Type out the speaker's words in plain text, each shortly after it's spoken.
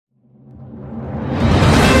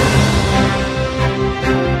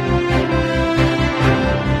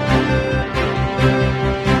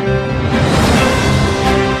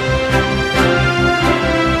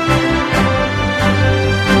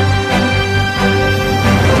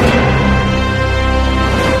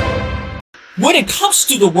when it comes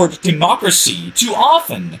to the word democracy, too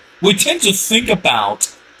often we tend to think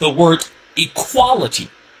about the word equality.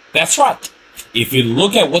 That's right. If you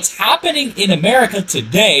look at what's happening in America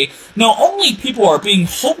today, not only people are being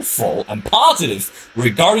hopeful and positive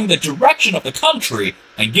regarding the direction of the country,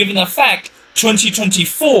 and given the fact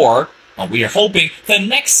 2024, we are hoping the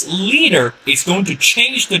next leader is going to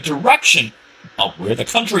change the direction of where the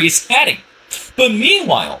country is heading. But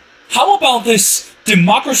meanwhile, how about this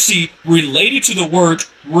democracy related to the word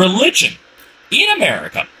religion? In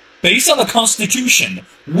America, based on the Constitution,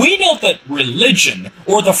 we know that religion,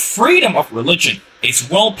 or the freedom of religion, is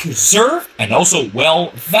well preserved and also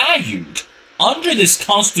well valued under this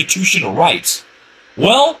constitutional rights.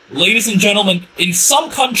 Well, ladies and gentlemen, in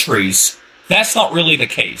some countries, that's not really the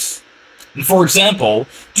case. For example,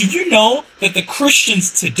 do you know that the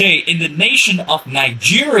Christians today in the nation of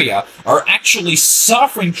Nigeria are actually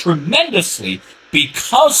suffering tremendously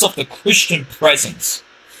because of the Christian presence?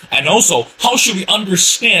 And also, how should we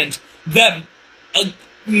understand that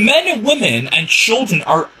men and women and children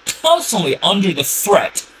are constantly under the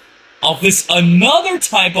threat of this another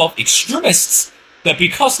type of extremists that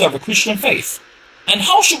because they have a Christian faith? And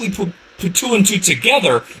how should we put two and two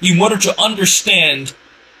together in order to understand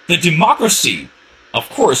the democracy, of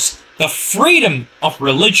course, the freedom of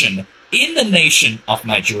religion in the nation of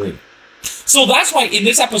Nigeria? So that's why in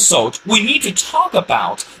this episode, we need to talk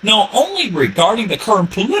about not only regarding the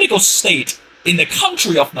current political state in the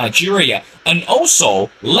country of Nigeria, and also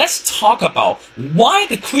let's talk about why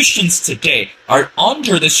the Christians today are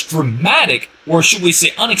under this dramatic, or should we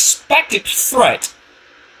say unexpected threat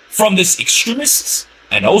from these extremists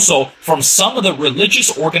and also from some of the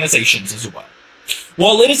religious organizations as well.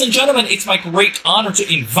 Well, ladies and gentlemen, it's my great honor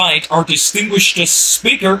to invite our distinguished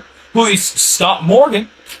speaker, who is Scott Morgan.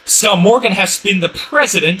 Scott Morgan has been the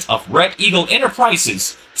president of Red Eagle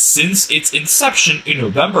Enterprises since its inception in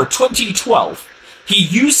November 2012. He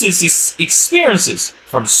uses his experiences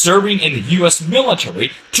from serving in the U.S.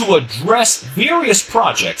 military to address various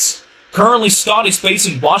projects. Currently, Scott is based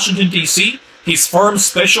in Washington, D.C. His firm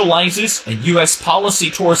specializes in U.S. policy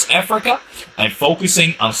towards Africa and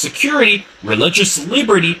focusing on security, religious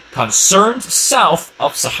liberty concerns south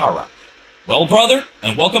of Sahara. Well, brother,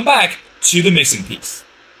 and welcome back to The Missing Piece.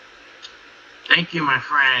 Thank you, my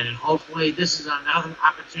friend, and hopefully this is another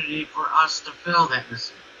opportunity for us to fill that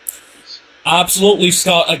missing piece. Absolutely,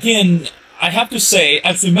 Scott. Again, I have to say,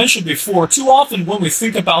 as we mentioned before, too often when we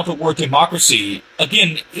think about the word democracy,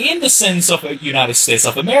 again, in the sense of the United States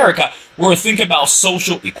of America, we're thinking about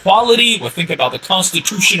social equality, we're thinking about the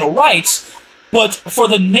constitutional rights, but for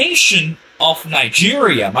the nation of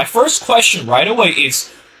Nigeria, my first question right away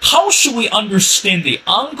is, how should we understand the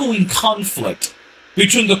ongoing conflict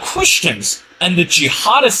between the Christians and the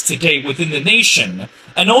jihadists today within the nation,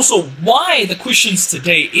 and also why the Christians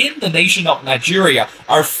today in the nation of Nigeria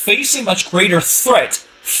are facing much greater threat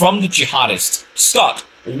from the jihadists? Scott,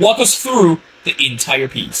 walk us through the entire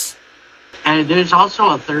piece. And there's also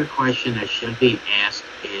a third question that should be asked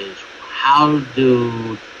is, how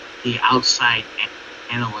do the outside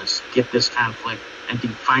analysts get this conflict and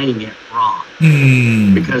defining it wrong?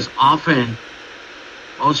 Because often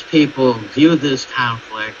most people view this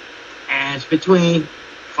conflict as between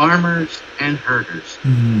farmers and herders,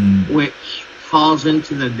 which falls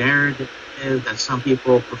into the narrative that some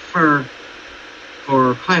people prefer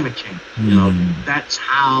for climate change. You know, that's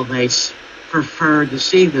how they prefer to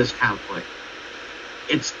see this conflict.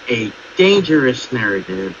 It's a dangerous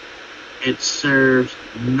narrative. It serves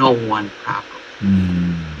no one properly.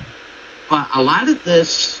 But a lot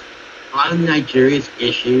of Nigeria's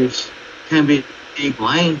issues can be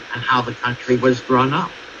blamed on how the country was grown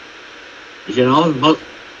up.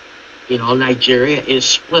 Nigeria is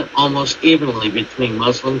split almost evenly between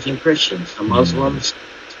Muslims and Christians. The Muslims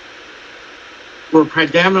were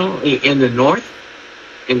predominantly in the north,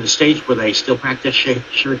 in the states where they still practice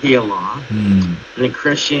Sharia law, and the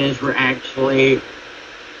Christians were actually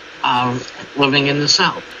living in the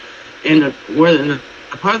south. In the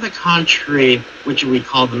part of the country which we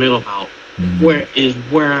call the Middle Belt, where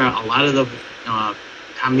a lot of the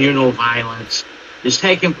communal violence is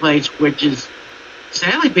taking place, which is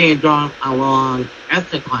sadly being drawn along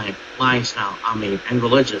ethnic lines now, and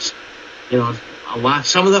religious.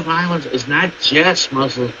 Some of the violence is not just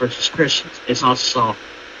Muslims versus Christians. It's also,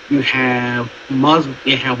 you have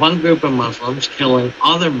one group of Muslims killing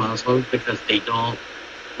other Muslims because they don't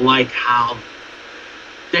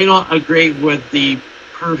agree with the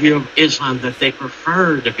purview of Islam that they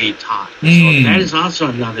prefer to be taught. So that is also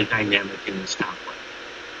another dynamic in this conflict.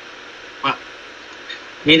 But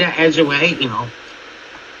neither as a way,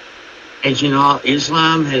 As you know,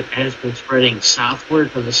 Islam has been spreading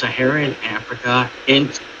southward from the Sahara in Africa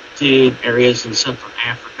into areas in Central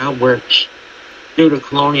Africa where, due to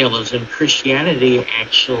colonialism, Christianity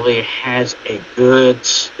actually has a good,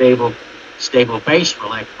 stable base, for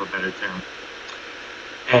lack of a better term.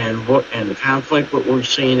 And the conflict what we're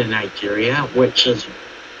seeing in Nigeria, which is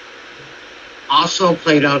also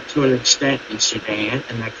played out to an extent in Sudan,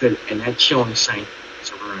 and that's showing signs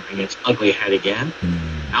of rearing its ugly head again.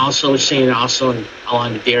 Also seeing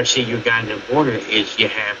along the DRC-Uganda border is you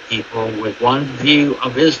have people with one view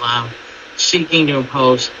of Islam seeking to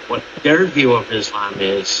impose what their view of Islam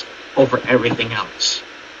is over everything else.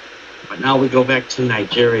 But now we go back to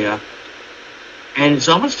Nigeria, and it's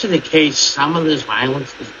almost to the case some of this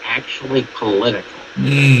violence is actually political.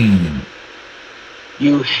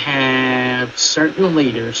 You have certain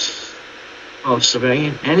leaders, both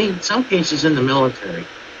civilian and in some cases in the military,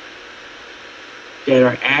 that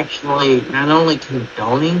are actually not only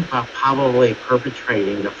condoning but probably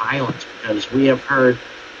perpetrating the violence, because we have heard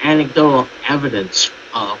anecdotal evidence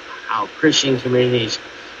of how Christian communities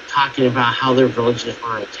talking about how their villages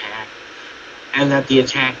were attacked and that the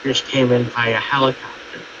attackers came in via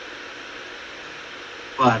helicopter.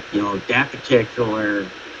 But, that particular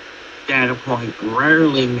data point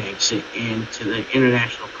rarely makes it into the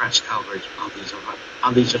international press coverage of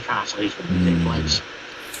these atrocities that take place.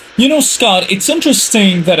 Scott, it's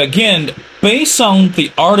interesting that, again, based on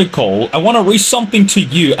the article, I want to read something to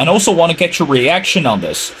you and also want to get your reaction on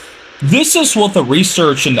this. This is what the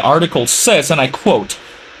research in the article says, and I quote,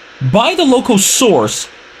 "By the local source,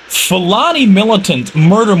 Fulani militant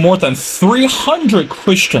murdered more than 300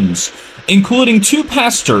 Christians, including 2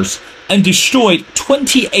 pastors, and destroyed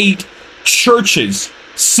 28 churches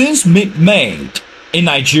since mid-May in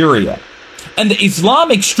Nigeria. And the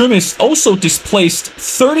Islamic extremists also displaced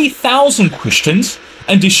 30,000 Christians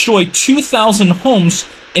and destroyed 2,000 homes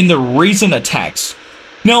in the recent attacks."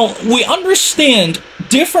 Now, we understand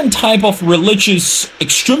different type of religious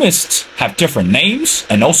extremists have different names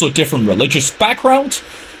and also different religious backgrounds.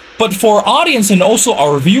 But for our audience and also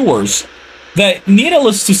our viewers, that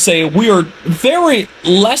needless to say, we are very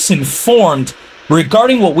less informed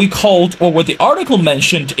regarding what we called, or what the article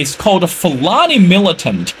mentioned is called a Fulani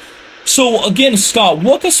militant. So again, Scott,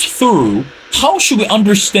 walk us through how should we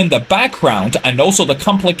understand the background and also the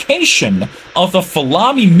complication of the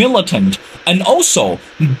Fulani militant, and also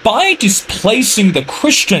by displacing the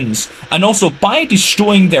Christians and also by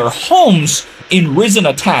destroying their homes in recent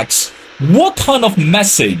attacks, what kind of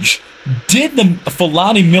message did the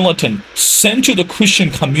Fulani militant send to the Christian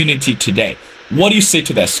community today? What do you say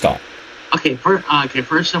to that, Scott? Okay,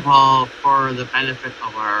 first of all, for the benefit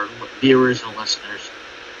of our viewers and listeners,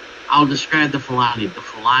 I'll describe the Fulani. The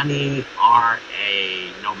Fulani are a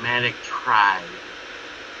nomadic tribe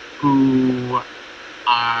who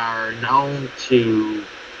are known to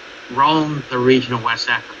roam the region of West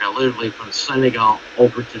Africa, literally from Senegal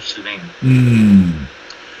over to Sudan.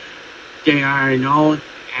 They are known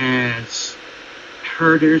as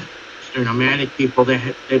herders. They're nomadic people.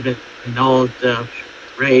 They've been known to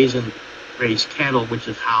raise cattle, which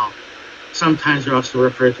is how sometimes they're also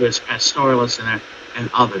referred to as pastoralists and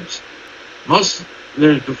others.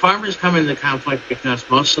 The farmers come into conflict because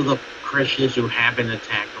most of the Christians who have been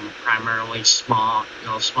attacked are primarily small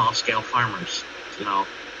scale farmers.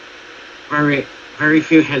 Very, very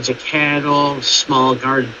few heads of cattle, small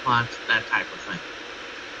garden plots, that type of thing.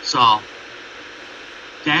 So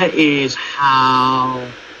that is how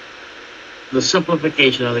the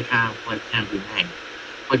simplification of the conflict can be made.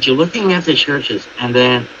 But you're looking at the churches, and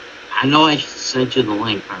then I know I sent you the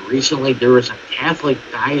link, but recently there was a Catholic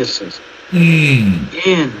diocese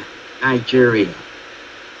in Nigeria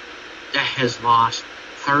that has lost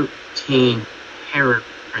 13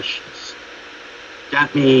 parishes.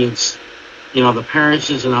 That means, the parish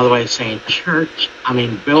is another way of saying church.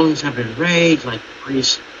 Buildings have been razed, like the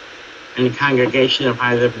priests and the congregation have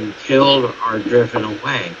either been killed or driven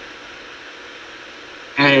away.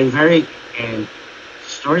 And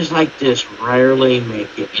stories like this rarely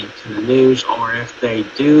make it into the news, or if they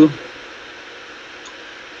do,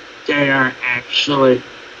 they are actually,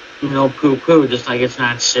 poo-poo, just like it's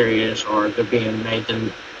not serious, or they're being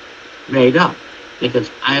made up.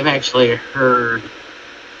 Because I've actually heard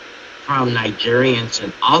from Nigerians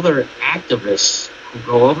and other activists who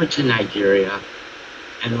go over to Nigeria,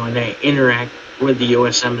 and when they interact with the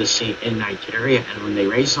U.S. Embassy in Nigeria, and when they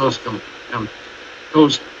raise those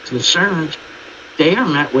concerns, they are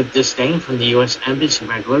met with disdain from the U.S. Embassy.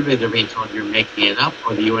 By literally they're being told you're making it up,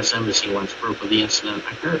 or the U.S. Embassy wants proof of the incident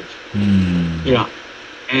occurs.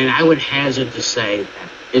 And I would hazard to say that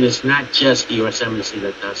it is not just the U.S. Embassy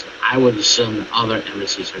that does it. I would assume that other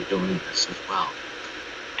embassies are doing this as well.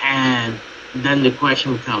 And then the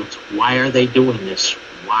question becomes, why are they doing this?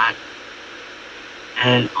 Why?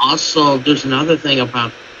 And also, there's another thing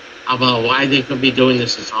about why they could be doing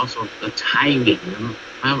this is also the timing.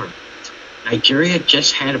 Remember, Nigeria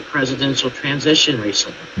just had a presidential transition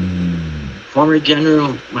recently. Former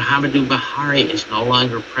General Muhammadu Buhari is no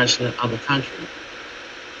longer president of the country.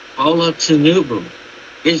 Bola Tinubu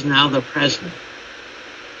is now the president.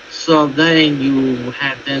 So then you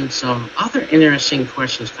had then some other interesting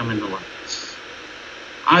questions come into light.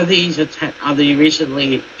 Are these the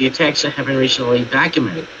attacks that have been recently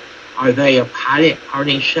documented? Are they a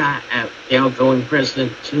parting shot at the outgoing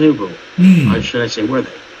President Tinubu? Or should I say, were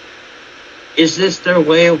they? Is this their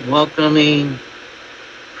way of welcoming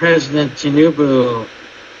President Tinubu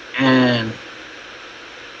and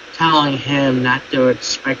telling him not to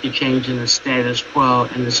expect a change in the status quo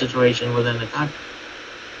and the situation within the country?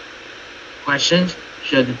 Questions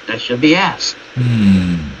that should be asked.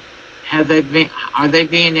 Are they being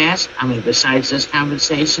asked? I mean, besides this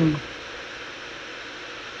conversation,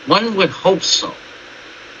 one would hope so.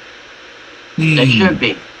 They should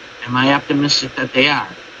be. Am I optimistic that they are?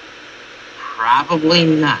 Probably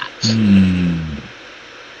not.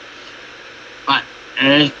 But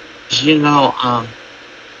as you know,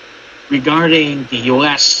 regarding the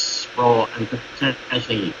U.S. role and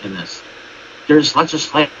potentially in this, there's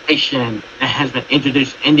legislation that has been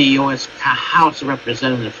introduced in the U.S. House of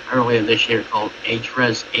Representatives earlier this year called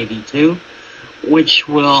HRES 82, which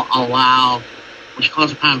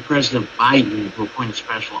calls upon President Biden to appoint a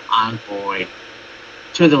special envoy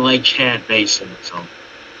to the Lake Chad Basin. So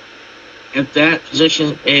if that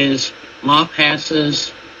law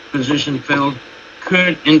passes, position filled,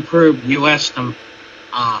 could improve U.S.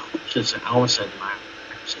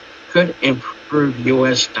 Could improve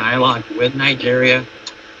U.S. dialogue with Nigeria.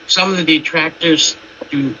 Some of the detractors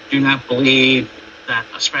do not believe that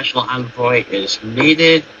a special envoy is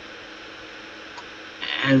needed,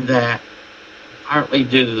 and that partly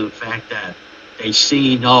due to the fact that they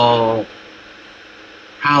see no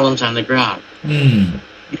problems on the ground. You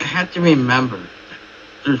have to remember,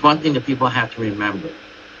 there's one thing that people have to remember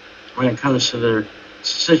when it comes to their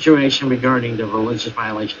situation regarding the religious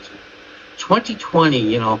violations.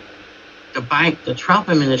 2020, the Trump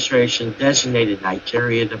administration designated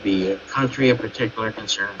Nigeria to be a country of particular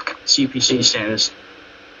concern, CPC status,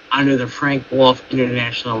 under the Frank Wolf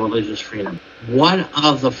International Religious Freedom. One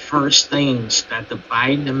of the first things that the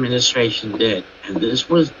Biden administration did, and this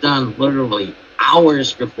was done literally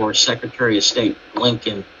hours before Secretary of State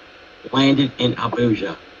Blinken landed in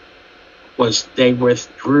Abuja, was the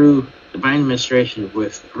Biden administration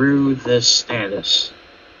withdrew this status.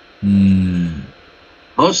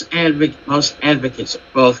 Most advocates,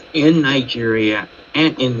 both in Nigeria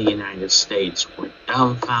and in the United States, were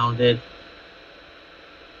dumbfounded,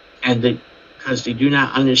 and because they do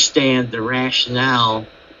not understand the rationale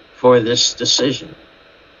for this decision.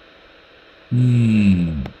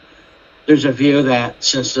 There's a view that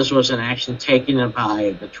since this was an action taken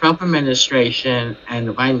by the Trump administration and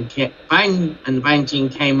the Biden team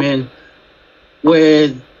came in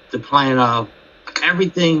with the plan of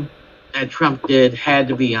everything that Trump did had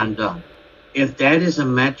to be undone. If that is a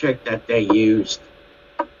metric that they used,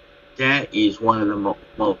 that is one of the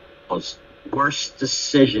most worst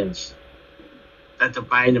decisions that the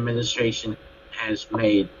Biden administration has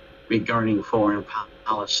made regarding foreign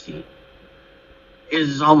policy. It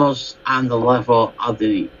is almost on the level of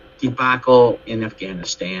the debacle in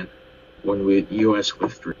Afghanistan when the U.S.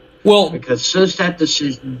 withdrew. Well, because since that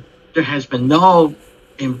decision, there has been no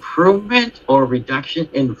improvement or reduction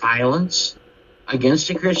in violence against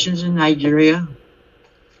the Christians in Nigeria.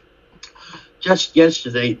 Just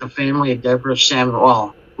yesterday, the family of Deborah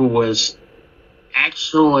Samuel, who was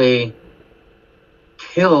actually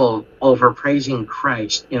killed over praising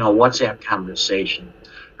Christ in a WhatsApp conversation,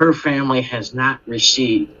 her family has not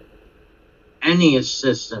received any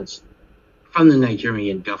assistance from the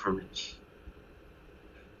Nigerian government.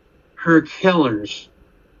 Her killers,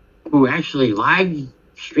 who actually live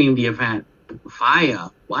streamed the event via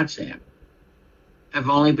WhatsApp, have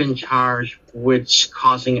only been charged with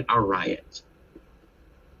causing a riot.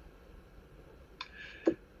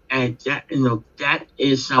 And that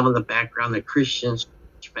is some of the background that Christians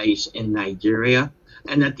face in Nigeria,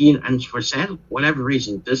 and and for whatever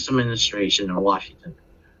reason, this administration in Washington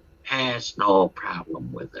has no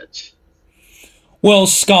problem with it. Well,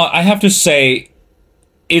 Scott, I have to say,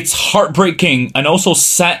 it's heartbreaking and also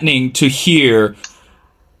saddening to hear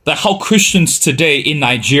that how Christians today in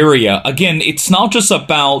Nigeria, again, it's not just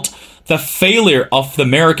about the failure of the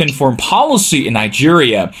American foreign policy in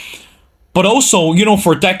Nigeria. But also,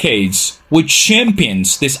 for decades, we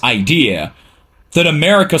championed this idea that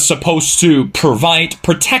America is supposed to provide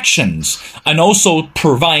protections and also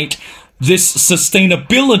provide this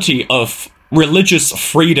sustainability of religious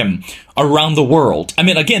freedom around the world. I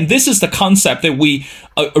mean, again, this is the concept that we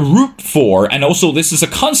root for, and also this is a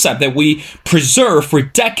concept that we preserve for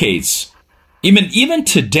decades. Even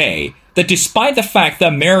today, that despite the fact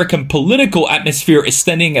that American political atmosphere is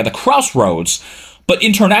standing at the crossroads, but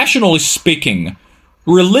internationally speaking,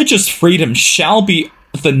 religious freedom shall be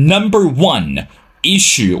the number one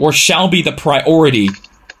issue, or shall be the priority,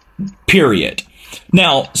 period.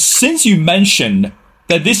 Now, since you mentioned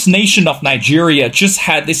that this nation of Nigeria just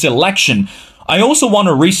had this election, I also want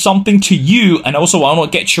to read something to you, and also I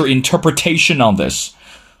want to get your interpretation on this.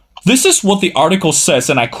 This is what the article says,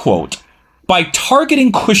 and I quote, "By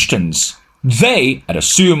targeting Christians, they, I'd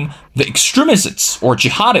assume the extremists or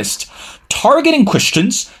jihadists, targeting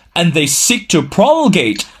Christians, and they seek to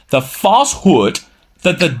promulgate the falsehood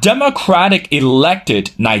that the democratic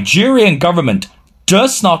elected Nigerian government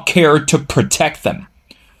does not care to protect them."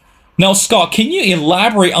 Now, Scott, can you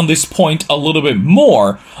elaborate on this point a little bit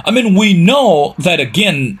more? I mean, we know that,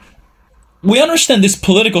 again, we understand this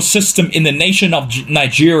political system in the nation of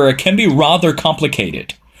Nigeria can be rather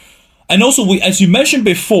complicated. And also, as you mentioned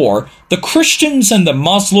before, the Christians and the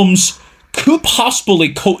Muslims could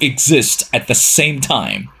possibly coexist at the same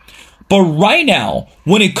time. But right now,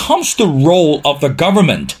 when it comes to the role of the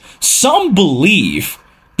government, some believe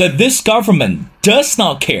that this government does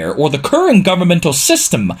not care, or the current governmental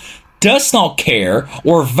system does not care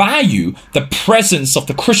or value the presence of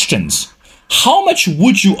the Christians. How much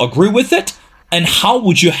would you agree with it? And how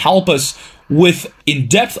would you help us with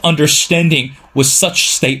in-depth understanding with such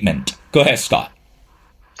statement? Go ahead, Scott.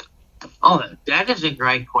 Oh, that is a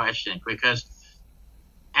great question, because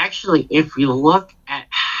actually, if you look at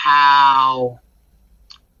how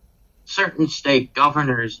certain state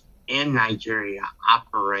governors in Nigeria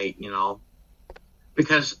operate,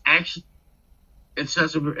 because actually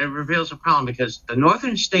it reveals a problem, because the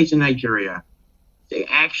northern states in Nigeria, they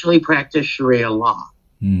actually practice Sharia law.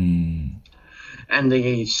 And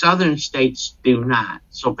the southern states do not.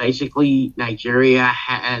 So basically, Nigeria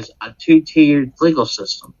has a two-tiered legal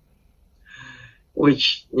system,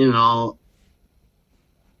 which, that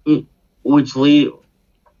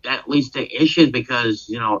leads to issues, because,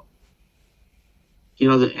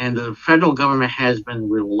 and the federal government has been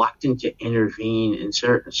reluctant to intervene in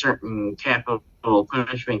certain capital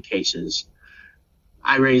punishment cases.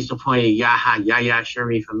 I raised the point of Yahya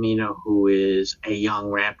Sharif Aminu, who is a young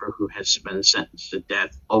rapper who has been sentenced to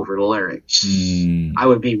death over lyrics. I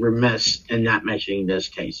would be remiss in not mentioning this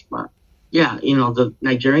case. But, yeah, the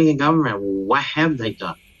Nigerian government, what have they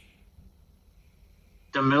done?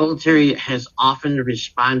 The military has often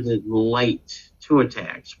responded late to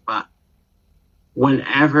attacks, but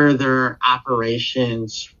whenever there are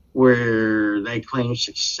operations where they claim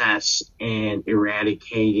success in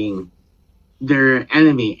eradicating their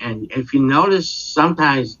enemy, and if you notice,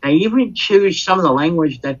 sometimes they even choose some of the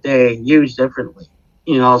language that they use differently.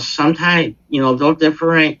 Sometimes, they'll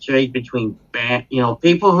differentiate between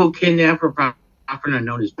people who kidnap or often are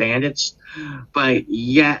known as bandits, but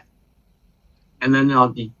yet, and then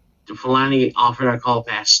the Fulani often are called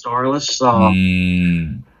pastoralists. So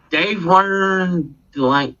they've learned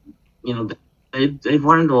they've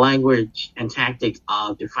learned the language and tactics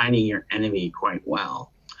of defining your enemy quite well.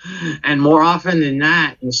 And more often than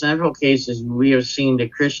not, in several cases, we have seen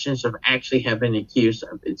that Christians have been accused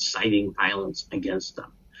of inciting violence against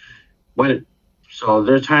them. So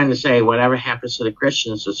they're trying to say whatever happens to the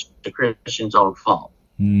Christians is the Christians' own fault.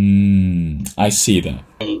 I see that.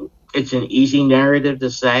 It's an easy narrative to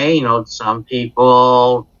say. Some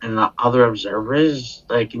people and the other observers,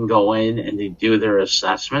 they can go in and they do their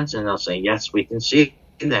assessments and they'll say, yes, we can see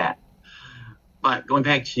that. But going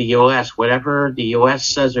back to the U.S., whatever the U.S.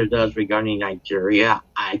 says or does regarding Nigeria,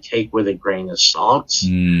 I take with a grain of salt.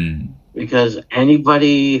 Because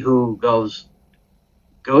anybody who goes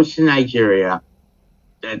to Nigeria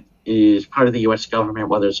that is part of the U.S. government,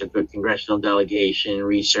 whether it's a good congressional delegation,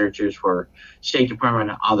 researchers for State Department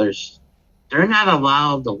and others, they're not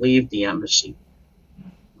allowed to leave the embassy.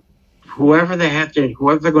 Whoever they're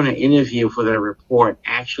going to interview for their report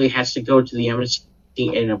actually has to go to the embassy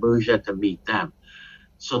in Abuja to meet them.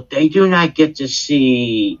 So they do not get to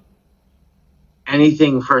see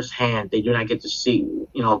anything firsthand. They do not get to see,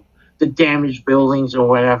 the damaged buildings or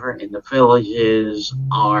whatever in the villages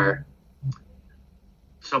are.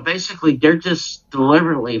 So basically, they're just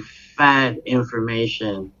deliberately fed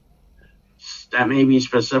information that may be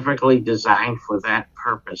specifically designed for that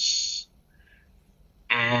purpose.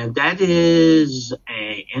 And that is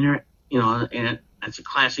it's a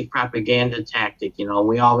classic propaganda tactic.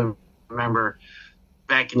 We all remember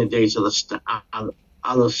back in the days of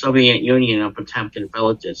the Soviet Union of Potemkin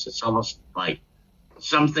villages. It's almost like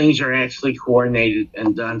some things are actually coordinated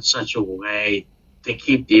and done such a way to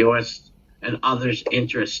keep the U.S. and others'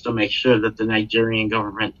 interests to make sure that the Nigerian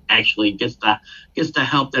government actually gets the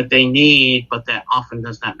help that they need, but that often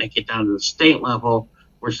does not make it down to the state level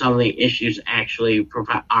where some of the issues actually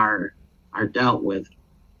are dealt with.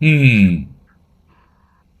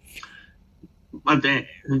 But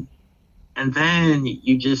then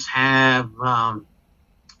you just have, and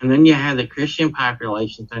then you have the Christian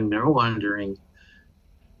populations, and they're wondering,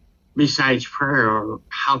 besides prayer,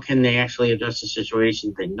 how can they actually address the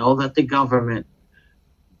situation? They know that the government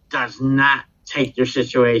does not take their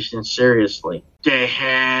situation seriously. They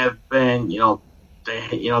have been,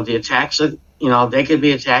 the attacks that, they could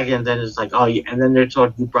be attacked, and then it's like, and then they're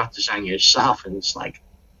told you brought this on yourself, and it's like,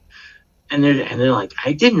 and they're like,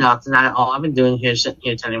 I did nothing. All I've been doing here is sitting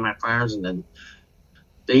here tending my farms, and then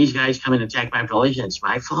these guys come and attack my village, and it's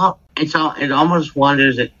my fault. It almost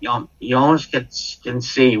wonders that you almost can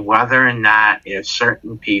see whether or not if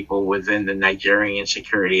certain people within the Nigerian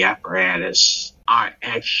security apparatus are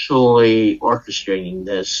actually orchestrating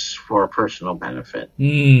this for personal benefit.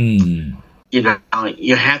 You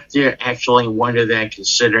have to actually wonder that,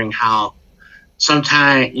 considering how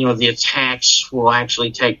sometimes, the attacks will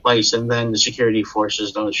actually take place and then the security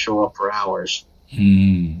forces don't show up for hours.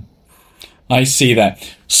 I see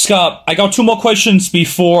that. Scott, I got two more questions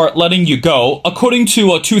before letting you go. According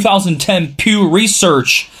to a 2010 Pew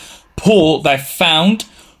Research poll that found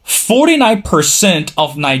 49%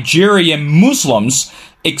 of Nigerian Muslims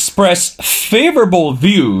express favorable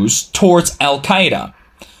views towards Al-Qaeda.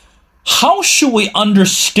 How should we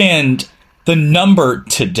understand the number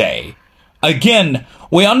today? Again,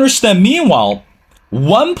 we understand, meanwhile,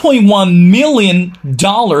 $1.1 million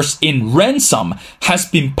in ransom has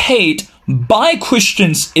been paid by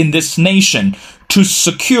Christians in this nation to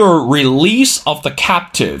secure release of the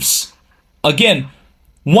captives. Again,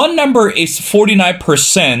 one number is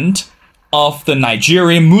 49% of the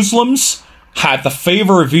Nigerian Muslims had the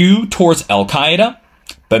favor view towards Al-Qaeda.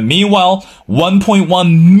 But meanwhile,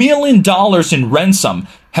 $1.1 million in ransom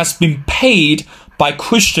has been paid by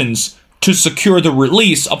Christians to secure the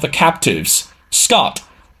release of the captives. Scott,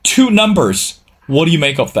 two numbers. What do you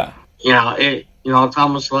make of that? It's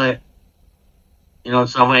almost like, in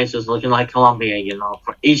some ways it's looking like Colombia,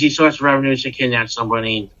 for easy source of revenues to kidnap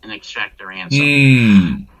somebody and extract their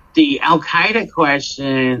ransom. The Al-Qaeda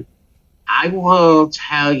question, I will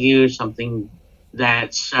tell you something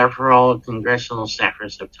that several congressional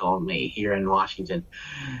staffers have told me here in Washington.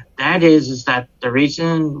 That is that the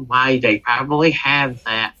reason why they probably have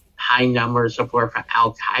that high number of support for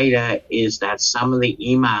Al-Qaeda is that some of the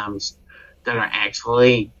imams that are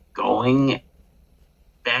actually going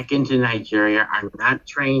back into Nigeria are not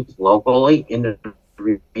trained locally in the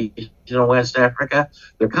regional West Africa.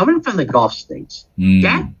 They're coming from the Gulf states.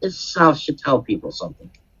 That itself should tell people something.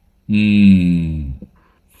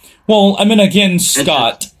 Well, again,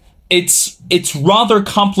 Scott, it's rather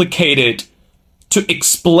complicated to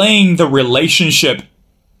explain the relationship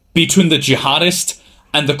between the jihadists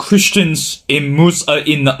and the Christians in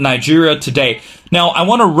Nigeria today. Now, I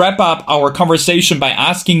want to wrap up our conversation by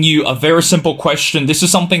asking you a very simple question. This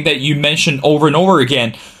is something that you mentioned over and over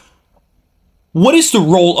again. What is the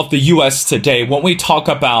role of the U.S. today when we talk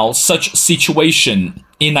about such situation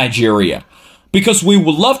in Nigeria? Because we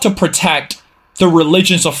would love to protect the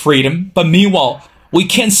religions of freedom, but meanwhile, we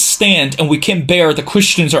can't stand and we can't bear the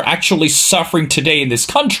Christians are actually suffering today in this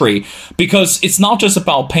country, because it's not just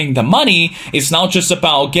about paying the money, it's not just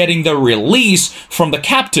about getting the release from the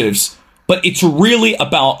captives, but it's really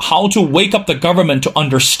about how to wake up the government to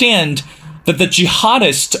understand that the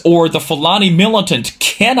jihadist or the Fulani militant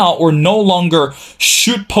cannot or no longer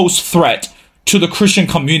should pose threat to the Christian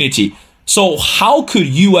community. So how could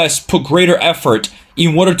U.S. put greater effort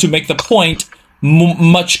in order to make the point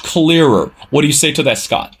much clearer? What do you say to that,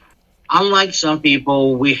 Scott? Unlike some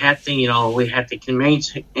people, we have to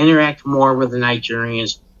interact more with the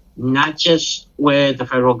Nigerians, not just with the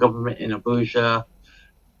federal government in Abuja.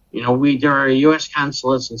 There are U.S.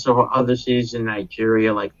 consulates in several other cities in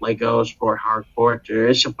Nigeria, like Lagos, Port Harcourt,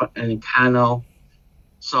 and Kano.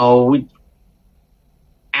 So we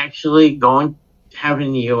actually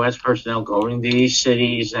having the U.S. personnel going to these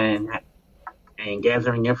cities and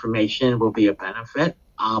gathering information will be a benefit.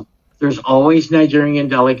 There's always Nigerian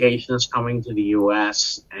delegations coming to the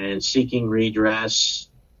U.S. and seeking redress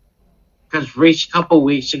because reached a couple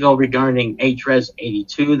weeks ago regarding HRES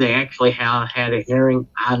 82, they actually had a hearing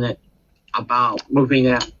on it about moving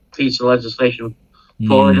that piece of legislation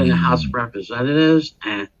forward in the House of Representatives,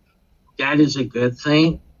 and that is a good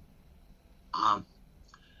thing. A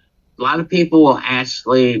lot of people will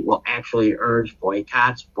actually urge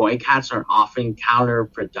boycotts. Boycotts are often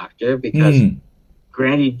counterproductive because,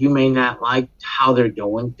 granted, you may not like how they're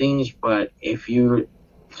doing things, but if you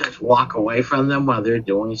just walk away from them while they're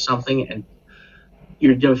doing something, and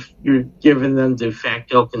you're giving them de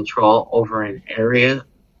facto control over an area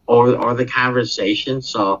or the conversation.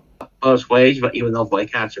 So both ways, but even though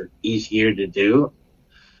boycotts are easier to do,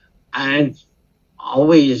 and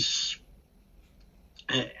always,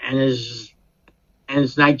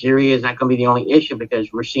 and Nigeria is not going to be the only issue,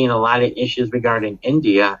 because we're seeing a lot of issues regarding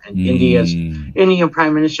India, and Indian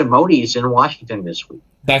Prime Minister Modi is in Washington this week.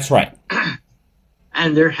 That's right.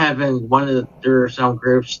 And they're having there are some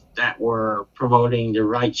groups that were promoting the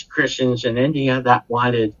rights of Christians in India that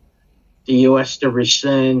wanted the U.S. to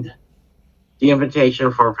rescind the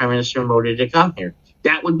invitation for Prime Minister Modi to come here.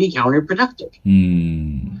 That would be counterproductive.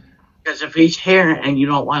 Because if he's here and you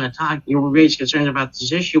don't want to talk, you're raised concerns about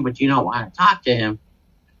this issue, but you don't want to talk to him,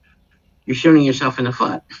 you're shooting yourself in the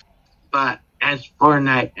foot. But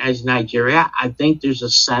as Nigeria, I think there's a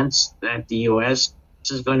sense that the U.S.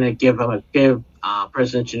 is going to give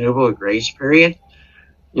President Tinubu a grace period.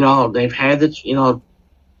 They've had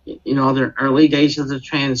their early days of the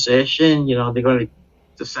transition. The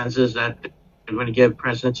sense is that they're going to give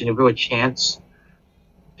President Tinubu a chance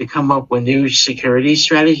to come up with new security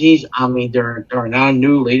strategies. I mean, there are now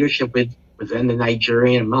new leadership within the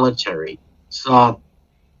Nigerian military. So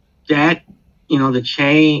that, the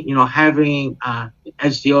change, having,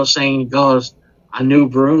 as the old saying goes, a new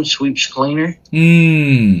broom sweeps cleaner.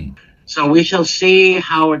 So we shall see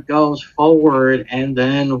how it goes forward. And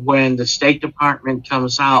then when the State Department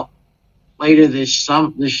comes out later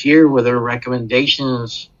this year with their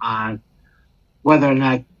recommendations on whether or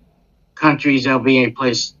not countries that will be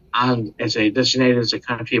placed on designated as a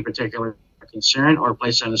country of particular concern or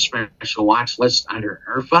placed on a special watch list under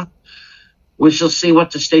IRFA, we shall see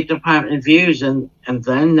what the State Department views, and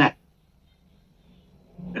then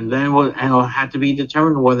it'll have to be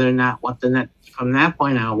determined whether or not from that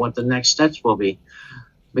point on what the next steps will be,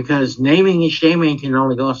 because naming and shaming can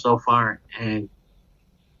only go so far, and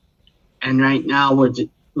right now with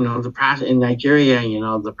the process in Nigeria,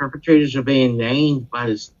 the perpetrators are being named, but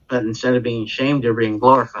instead of being shamed, they're being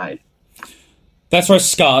glorified. That's right,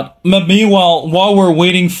 Scott. Meanwhile, while we're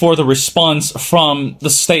waiting for the response from the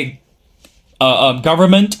state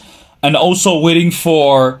government, and also waiting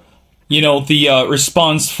for the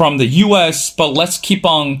response from the U.S., but let's keep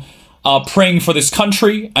on praying for this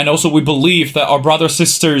country, and also we believe that our brothers and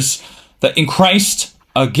sisters that in Christ,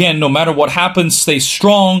 again, no matter what happens, stay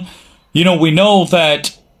strong. We know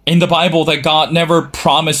that in the Bible that God never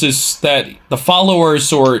promises that the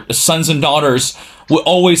followers or sons and daughters will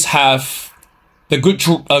always have the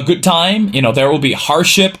good time. There will be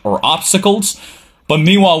hardship or obstacles, but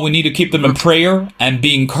meanwhile we need to keep them in prayer and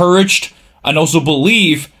be encouraged, and also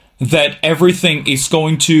believe that everything is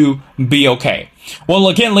going to be okay. Well,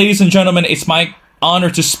 again, ladies and gentlemen, it's my honor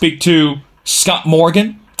to speak to Scott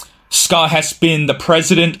Morgan. Scott has been the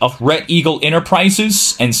president of Red Eagle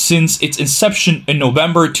Enterprises, and since its inception in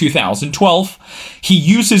November 2012, he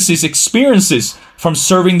uses his experiences from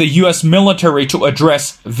serving the U.S. military to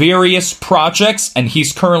address various projects, and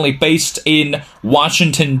he's currently based in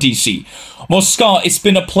Washington, D.C. Well, Scott, it's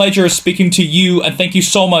been a pleasure speaking to you, and thank you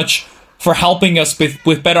so much for helping us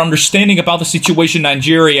with better understanding about the situation in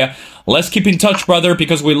Nigeria. Let's keep in touch, brother,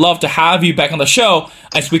 because we love to have you back on the show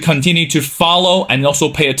as we continue to follow and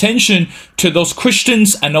also pay attention to those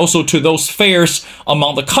Christians and also to those fairs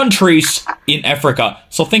among the countries in Africa.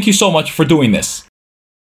 So thank you so much for doing this.